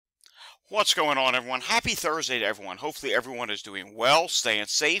What's going on, everyone? Happy Thursday to everyone. Hopefully everyone is doing well, staying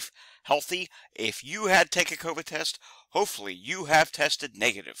safe, healthy. If you had to take a COVID test, hopefully you have tested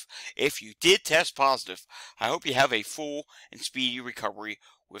negative. If you did test positive, I hope you have a full and speedy recovery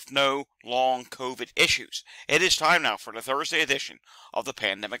with no long COVID issues. It is time now for the Thursday edition of the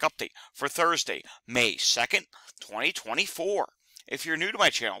Pandemic Update for Thursday, May 2nd, 2024. If you're new to my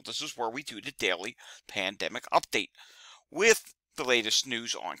channel, this is where we do the daily Pandemic Update with the latest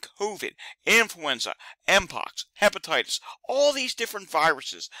news on COVID, influenza, mpox, hepatitis, all these different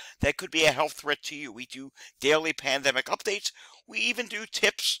viruses that could be a health threat to you. We do daily pandemic updates. We even do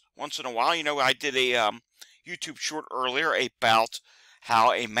tips once in a while. You know, I did a YouTube short earlier about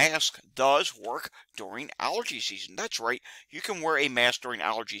how a mask does work during allergy season. That's right. You can wear a mask during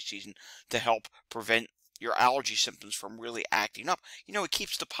allergy season to help prevent your allergy symptoms from really acting up. You know, it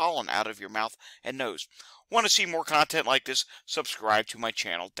keeps the pollen out of your mouth and nose. Want to see more content like this? Subscribe to my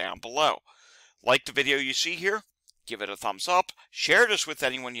channel down below. Like the video you see here, give it a thumbs up, share this with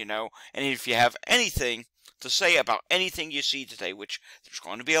anyone you know, and if you have anything to say about anything you see today, which there's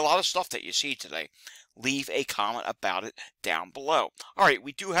going to be a lot of stuff that you see today, leave a comment about it down below. Alright,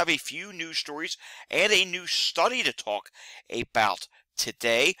 we do have a few news stories and a new study to talk about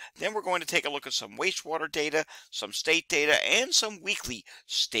today. Then we're going to take a look at some wastewater data, some state data, and some weekly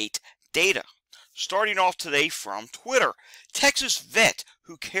state data. Starting off today from Twitter, Texas vet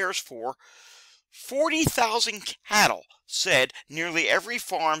who cares for 40,000 cattle said nearly every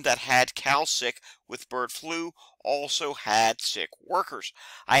farm that had cows sick with bird flu also had sick workers.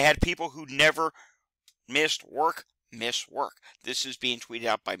 I had people who never missed work miss work. This is being tweeted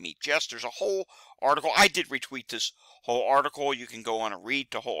out by Meat Jess. There's a whole article. I did retweet this whole article. You can go on and read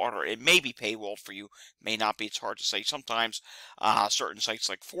the whole article. It may be paywalled for you, may not be. It's hard to say. Sometimes certain sites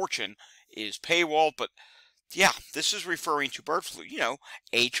like Fortune is paywalled, but yeah, this is referring to bird flu, you know,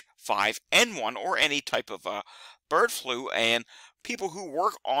 H5N1 or any type of bird flu, and people who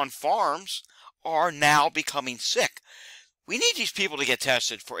work on farms are now becoming sick. We need these people to get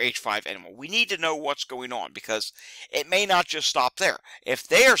tested for H5N1. We need to know what's going on because it may not just stop there. If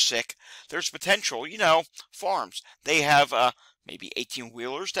they are sick, there's potential, you know, farms. They have maybe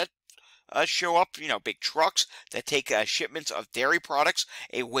 18-wheelers that show up, you know, big trucks that take shipments of dairy products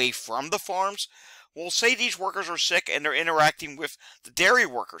away from the farms. Well, say these workers are sick and they're interacting with the dairy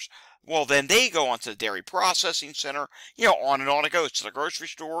workers. Well, then they go onto the dairy processing center, you know, on and on it goes to the grocery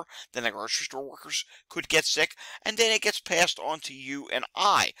store. Then the grocery store workers could get sick, and then it gets passed on to you and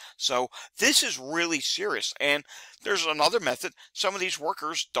I. So this is really serious. And there's another method. Some of these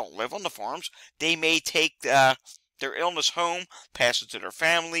workers don't live on the farms. They may take their illness home, pass it to their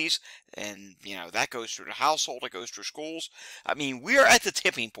families, and, you know, that goes through the household, it goes through schools. I mean, we're at the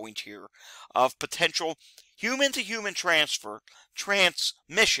tipping point here of potential human-to-human transmission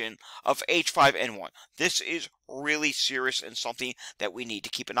of H5N1. This is really serious and something that we need to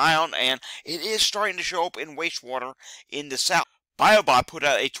keep an eye on, and it is starting to show up in wastewater in the South. BioBot put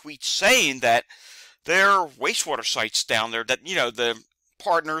out a tweet saying that their wastewater sites down there, that, you know, the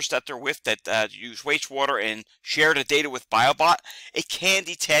partners that they're with that use wastewater and share the data with BioBot, it can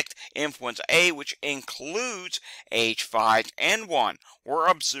detect influenza A, which includes H5N1. We're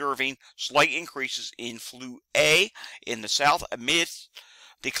observing slight increases in flu A in the South amid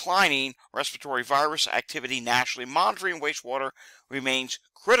declining respiratory virus activity nationally. Monitoring wastewater remains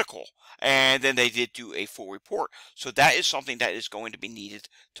critical. And then they did do a full report. So that is something that is going to be needed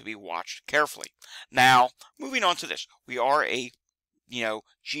to be watched carefully. Now, moving on to this. We are a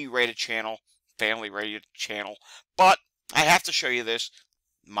G-rated channel, family-rated channel, but I have to show you this.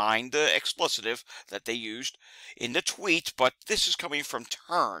 Mind the explicitive that they used in the tweet, but this is coming from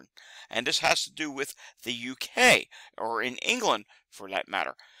Turn, and this has to do with the UK, or in England for that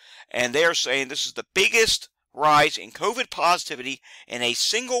matter, and they are saying this is the biggest rise in COVID positivity in a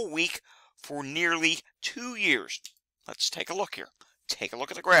single week for nearly 2 years. Let's take a look here. Take a look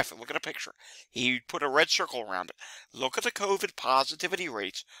at the graphic. Look at the picture. He put a red circle around it. Look at the COVID positivity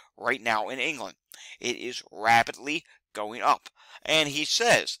rates right now in England. It is rapidly going up. And he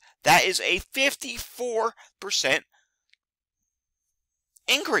says that is a 54%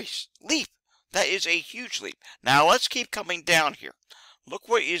 increase. Leap. That is a huge leap. Now let's keep coming down here. Look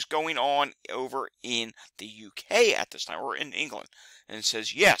what is going on over in the UK at this time, or in England. And it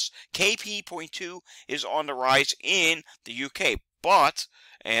says, yes, KP.2 is on the rise in the UK. But,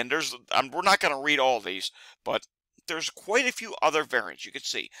 and we're not going to read all these, but there's quite a few other variants. You can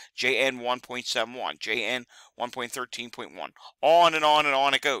see JN 1.71, JN 1.13.1, on and on and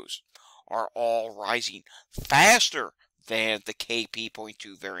on it goes, are all rising faster than the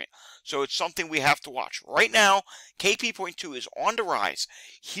KP.2 variant. So it's something we have to watch. Right now, KP.2 is on the rise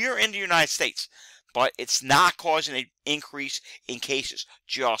here in the United States, but it's not causing an increase in cases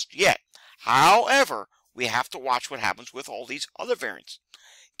just yet. However, we have to watch what happens with all these other variants.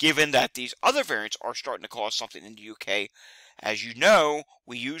 Given that these other variants are starting to cause something in the UK, as you know,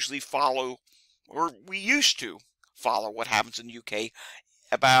 we usually follow, or we used to follow what happens in the UK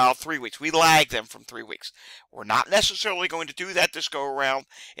about 3 weeks. We lag them from 3 weeks. We're not necessarily going to do that this go around.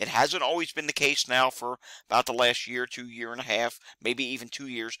 It hasn't always been the case now for about the last year, year and a half, maybe even 2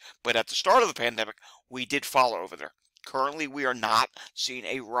 years. But at the start of the pandemic, we did follow over there. Currently, we are not seeing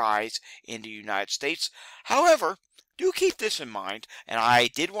a rise in the United States. However, do keep this in mind, and I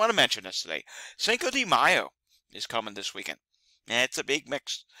did want to mention this today. Cinco de Mayo is coming this weekend. And it's a big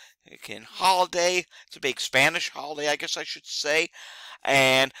Mexican holiday. It's a big Spanish holiday, I guess I should say.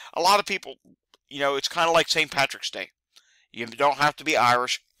 And a lot of people, it's kind of like St. Patrick's Day. You don't have to be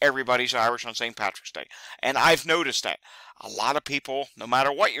Irish. Everybody's Irish on St. Patrick's Day. And I've noticed that a lot of people, no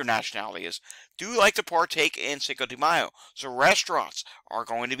matter what your nationality is, do like to partake in Cinco de Mayo. So restaurants are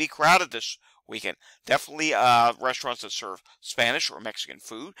going to be crowded this weekend. Definitely restaurants that serve Spanish or Mexican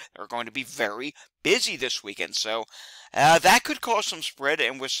food are going to be very busy this weekend. So that could cause some spread.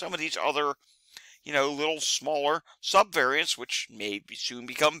 And with some of these other little smaller subvariants, which may soon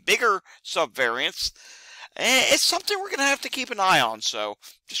become bigger subvariants, it's something we're going to have to keep an eye on. So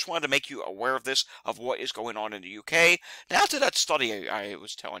just wanted to make you aware of this, of what is going on in the UK. Now to that study I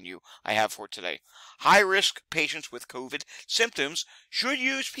was telling you I have for today. High-risk patients with COVID symptoms should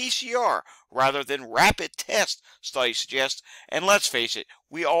use PCR rather than rapid test, study suggests. And let's face it,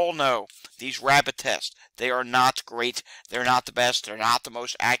 we all know these rapid tests, they are not great. They're not the best. They're not the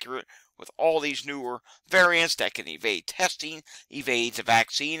most accurate. With all these newer variants that can evade testing, evade the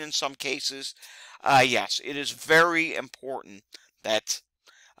vaccine in some cases. Yes, it is very important that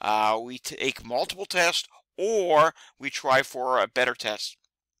we take multiple tests or we try for a better test,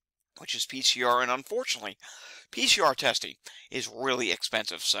 which is PCR. And unfortunately, PCR testing is really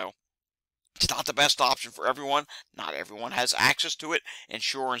expensive. So it's not the best option for everyone. Not everyone has access to it.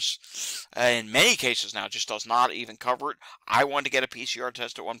 Insurance, in many cases now, just does not even cover it. I wanted to get a PCR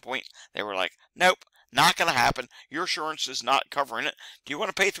test at one point. They were like, nope, not going to happen. Your insurance is not covering it. Do you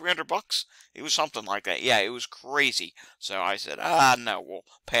want to pay $300? It was something like that. Yeah, it was crazy. So I said, no, we'll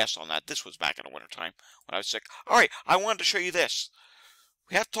pass on that. This was back in the wintertime when I was sick. All right, I wanted to show you this.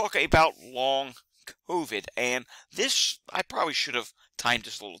 We have to talk about long COVID, and this, I probably should have timed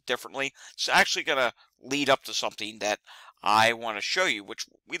this a little differently. It's actually going to lead up to something that I want to show you, which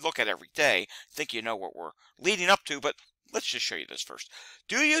we look at every day. I think you know what we're leading up to, but let's just show you this first.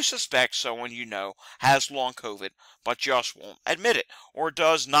 Do you suspect someone you know has long COVID, but just won't admit it, or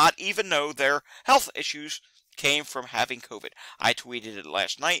does not even know their health issues came from having COVID? I tweeted it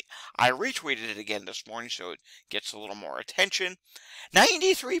last night. I retweeted it again this morning so it gets a little more attention.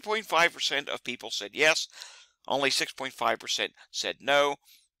 93.5% of people said yes. Only 6.5% said no.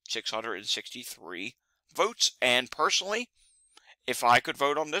 663 votes. And personally, if I could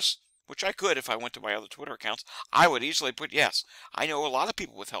vote on this, which I could if I went to my other Twitter accounts, I would easily put yes. I know a lot of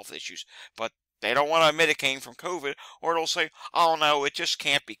people with health issues, but they don't want to admit it came from COVID, or they'll say, oh no, it just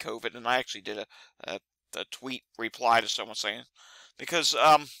can't be COVID. And I actually did a tweet reply to someone saying, because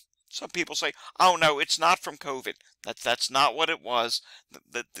some people say, oh no, it's not from COVID. That's not what it was.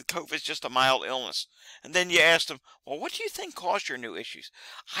 The COVID is just a mild illness. And then you ask them, well, what do you think caused your new issues?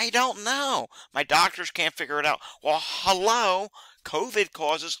 I don't know. My doctors can't figure it out. Well, hello, COVID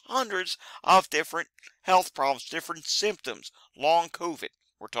causes hundreds of different health problems, different symptoms. Long COVID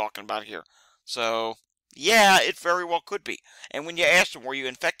we're talking about here. So yeah, it very well could be. And when you ask them, were you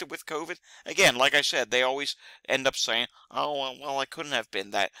infected with COVID? Again, like I said, they always end up saying, oh, well, I couldn't have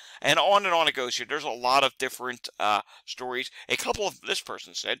been that. And on it goes here. There's a lot of different stories. A couple of, this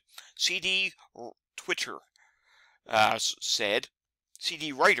person said, CD Twitter said,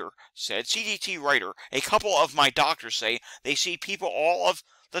 CD Writer said, CDT Writer, a couple of my doctors say they see people all of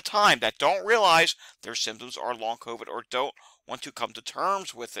the time that don't realize their symptoms are long COVID or don't want to come to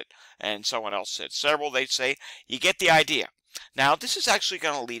terms with it. And someone else said several. They say, you get the idea. Now, this is actually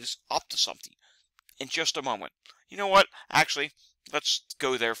going to lead us up to something in just a moment. You know what? Actually, let's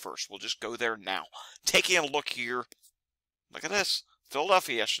go there first. We'll just go there now. Taking a look here. Look at this.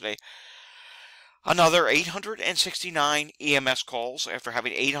 Philadelphia yesterday. Another 869 EMS calls after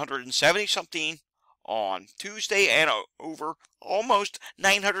having 870-something on Tuesday and over almost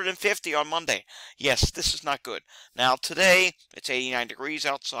 950 on Monday. Yes, this is not good. Now today, it's 89 degrees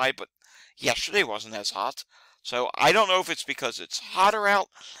outside, but yesterday wasn't as hot. So I don't know if it's because it's hotter out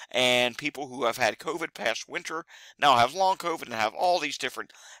and people who have had COVID past winter now have long COVID and have all these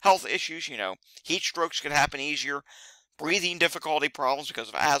different health issues. Heat strokes can happen easier, breathing difficulty problems because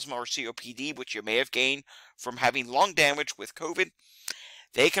of asthma or COPD, which you may have gained from having lung damage with COVID.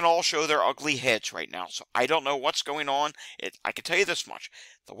 They can all show their ugly heads right now. So I don't know what's going on. I can tell you this much.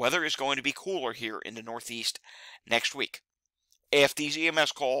 The weather is going to be cooler here in the Northeast next week. If these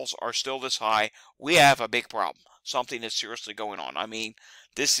EMS calls are still this high, we have a big problem. Something is seriously going on. I mean,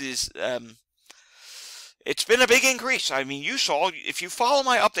 this is it's been a big increase. I mean, you saw, if you follow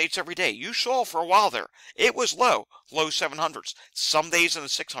my updates every day, you saw for a while there, it was low 700s. Some days in the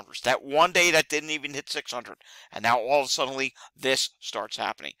 600s. That one day that didn't even hit 600. And now all of a sudden, this starts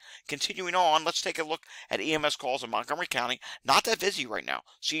happening. Continuing on, let's take a look at EMS calls in Montgomery County. Not that busy right now.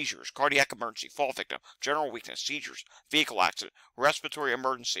 Seizures, cardiac emergency, fall victim, general weakness, seizures, vehicle accident, respiratory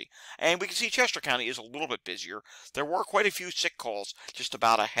emergency. And we can see Chester County is a little bit busier. There were quite a few sick calls just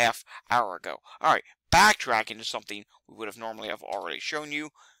about a half hour ago. All right. Backtracking to something we would have normally have already shown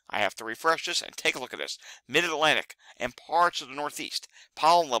you. I have to refresh this and take a look at this. Mid-Atlantic and parts of the Northeast.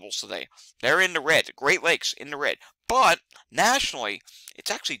 Pollen levels today. They're in the red. Great Lakes in the red. But nationally, it's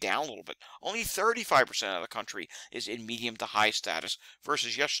actually down a little bit. Only 35% of the country is in medium to high status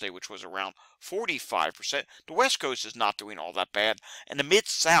versus yesterday, which was around 45%. The West Coast is not doing all that bad. And the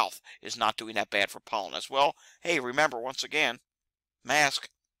Mid-South is not doing that bad for pollen as well. Hey, remember, once again, mask.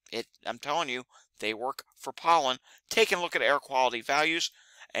 I'm telling you, they work for pollen. Taking a look at air quality values,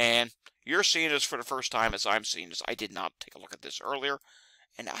 and you're seeing this for the first time as I'm seeing this. I did not take a look at this earlier,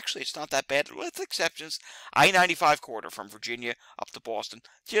 and actually it's not that bad with exceptions. I-95 corridor from Virginia up to Boston,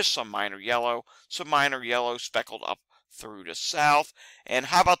 just some minor yellow speckled up through the south. And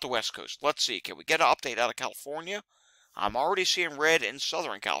how about the West Coast? Let's see, can we get an update out of California? I'm already seeing red in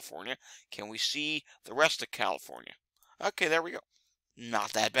Southern California. Can we see the rest of California? Okay, there we go.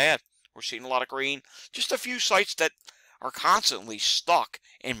 Not that bad. We're seeing a lot of green. Just a few sites that are constantly stuck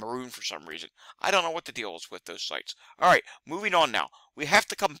in maroon for some reason. I don't know what the deal is with those sites. All right, moving on now. We have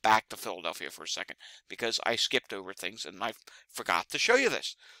to come back to Philadelphia for a second because I skipped over things and I forgot to show you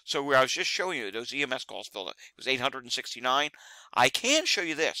this. So where I was just showing you those EMS calls, Philadelphia, it was 869. I can show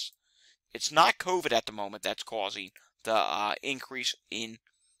you this. It's not COVID at the moment that's causing the increase in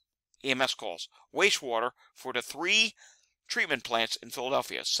EMS calls. Wastewater for the 3 treatment plants in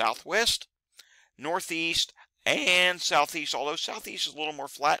Philadelphia: Southwest, Northeast, and Southeast. Although Southeast is a little more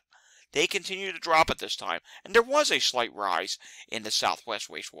flat, they continue to drop at this time. And there was a slight rise in the Southwest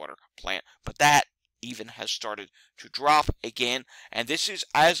wastewater plant, but that even has started to drop again. And this is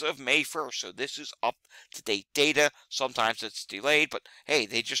as of May 1st, so this is up-to-date data. Sometimes it's delayed, but hey,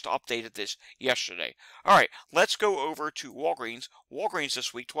 they just updated this yesterday. All right, let's go over to Walgreens. Walgreens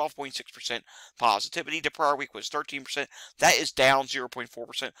this week, 12.6% positivity. The prior week was 13%. That is down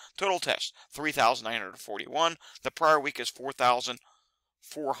 0.4%. Total tests, 3,941. The prior week is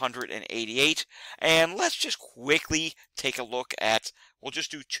 4,488. And let's just quickly take a look at, we'll just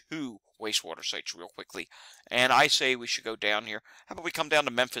do 2 wastewater sites real quickly. And I say we should go down here. How about we come down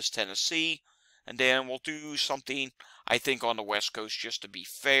to Memphis, Tennessee, and then we'll do something, I think, on the West Coast just to be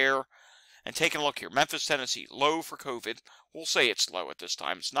fair. And taking a look here, Memphis, Tennessee, low for COVID. We'll say it's low at this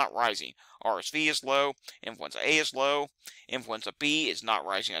time. It's not rising. RSV is low. Influenza A is low. Influenza B is not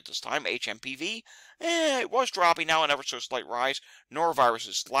rising at this time. HMPV, it was dropping now, an ever so slight rise. Norovirus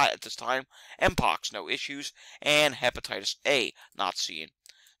is flat at this time. Mpox, no issues. And hepatitis A, not seeing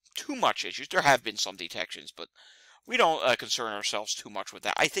too much issues. There have been some detections, but we don't concern ourselves too much with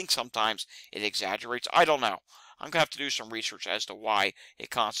that. I think sometimes it exaggerates. I don't know. I'm going to have to do some research as to why it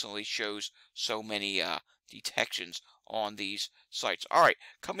constantly shows so many detections on these sites. All right,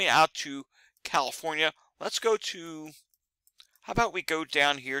 coming out to California, let's go to, how about we go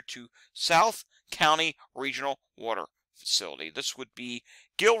down here to South County Regional Water Facility. This would be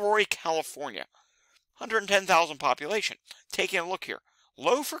Gilroy, California. 110,000 population. Taking a look here.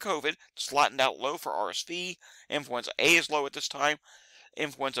 Low for COVID, it's flattened out low for RSV. Influenza A is low at this time.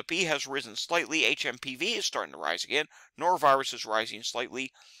 Influenza B has risen slightly. HMPV is starting to rise again. Norovirus is rising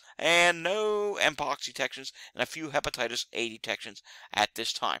slightly. And no Mpox detections and a few hepatitis A detections at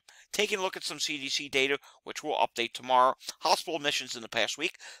this time. Taking a look at some CDC data, which we'll update tomorrow. Hospital admissions in the past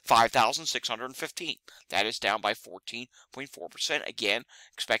week, 5,615. That is down by 14.4%. Again,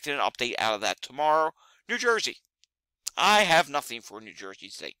 expecting an update out of that tomorrow. New Jersey. I have nothing for New Jersey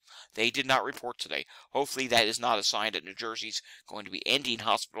today. They did not report today. Hopefully that is not a sign that New Jersey's going to be ending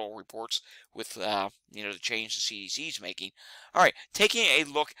hospital reports with, the change the CDC is making. All right, taking a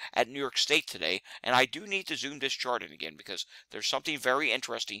look at New York State today, and I do need to zoom this chart in again because there's something very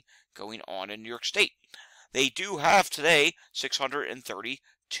interesting going on in New York State. they do have today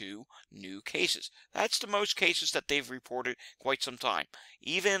 632 new cases. That's the most cases that they've reported quite some time.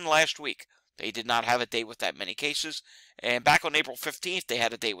 Even last week, they did not have a day with that many cases. And back on April 15th, they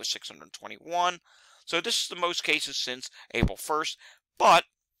had a day with 621. So this is the most cases since April 1st. But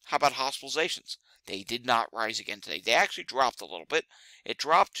how about hospitalizations? They did not rise again today. They actually dropped a little bit. It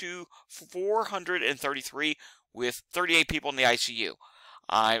dropped to 433 with 38 people in the ICU.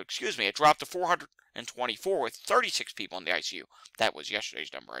 It dropped to 424 with 36 people in the ICU. That was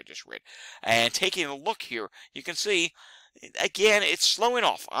yesterday's number I just read. And taking a look here, you can see, again, it's slowing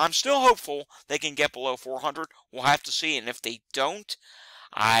off. I'm still hopeful they can get below 400. We'll have to see. And if they don't,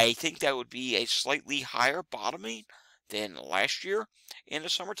 I think that would be a slightly higher bottoming than last year in the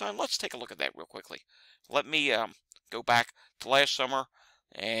summertime. Let's take a look at that real quickly. Let me go back to last summer.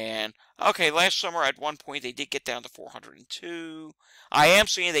 And, okay, last summer at one point they did get down to 402. I am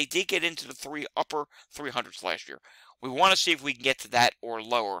seeing they did get into the upper 300s last year. We want to see if we can get to that or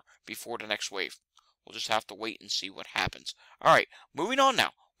lower before the next wave. We'll just have to wait and see what happens. All right, moving on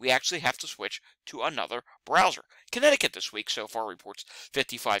now. We actually have to switch to another browser. Connecticut this week so far reports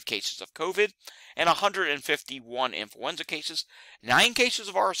 55 cases of COVID and 151 influenza cases, 9 cases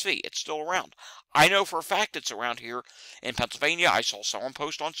of RSV. It's still around. I know for a fact it's around here in Pennsylvania. I saw someone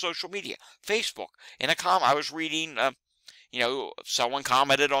post on social media, Facebook, in a I was reading, someone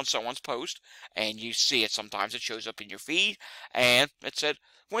commented on someone's post, and you see it sometimes. It shows up in your feed, and it said,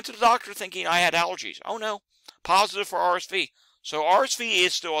 went to the doctor thinking I had allergies. Oh no, positive for RSV. So RSV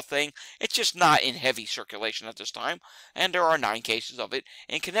is still a thing. It's just not in heavy circulation at this time. And there are 9 cases of it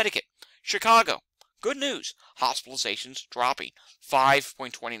in Connecticut. Chicago. Good news. Hospitalizations dropping.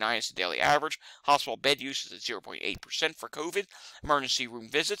 5.29 is the daily average. Hospital bed use is at 0.8% for COVID. Emergency room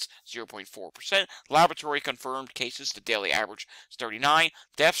visits, 0.4%. Laboratory confirmed cases, the daily average is 39.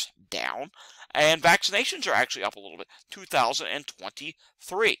 Deaths down. And vaccinations are actually up a little bit.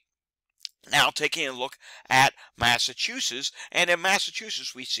 2,023. Now, taking a look at Massachusetts, and in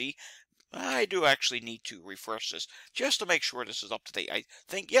Massachusetts we see, I do actually need to refresh this just to make sure this is up to date. I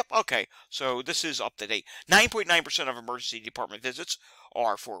think, yep, okay, so this is up to date. 9.9% of emergency department visits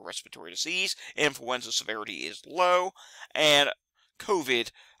are for respiratory disease. Influenza severity is low, and COVID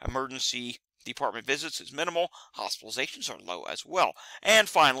emergency department visits is minimal. Hospitalizations are low as well. And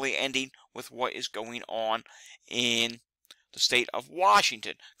finally, ending with what is going on in the state of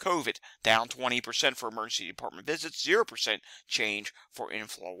Washington. COVID down 20% for emergency department visits, 0% change for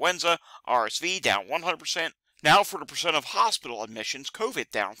influenza. RSV down 100%. Now for the percent of hospital admissions,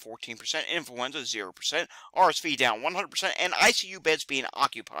 COVID down 14%, influenza 0%, RSV down 100%, and ICU beds being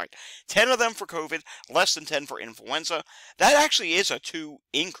occupied. 10 of them for COVID, less than 10 for influenza. That actually is a 2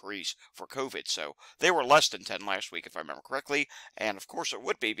 increase for COVID, so they were less than 10 last week if I remember correctly, and of course it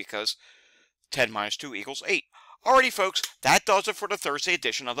would be because 10 minus 2 equals 8. Alrighty, folks, that does it for the Thursday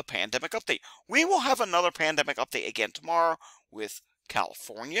edition of the Pandemic Update. We will have another Pandemic Update again tomorrow with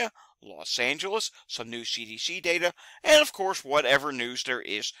California, Los Angeles, some new CDC data, and of course, whatever news there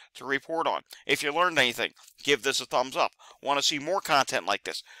is to report on. If you learned anything, give this a thumbs up. Want to see more content like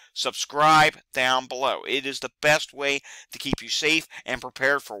this? Subscribe down below. It is the best way to keep you safe and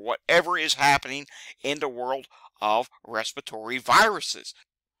prepared for whatever is happening in the world of respiratory viruses,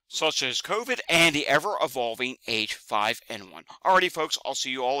 such as COVID and the ever-evolving H5N1. Alrighty, folks, I'll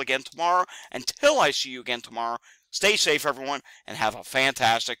see you all again tomorrow. Until I see you again tomorrow, stay safe, everyone, and have a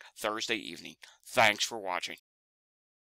fantastic Thursday evening. Thanks for watching.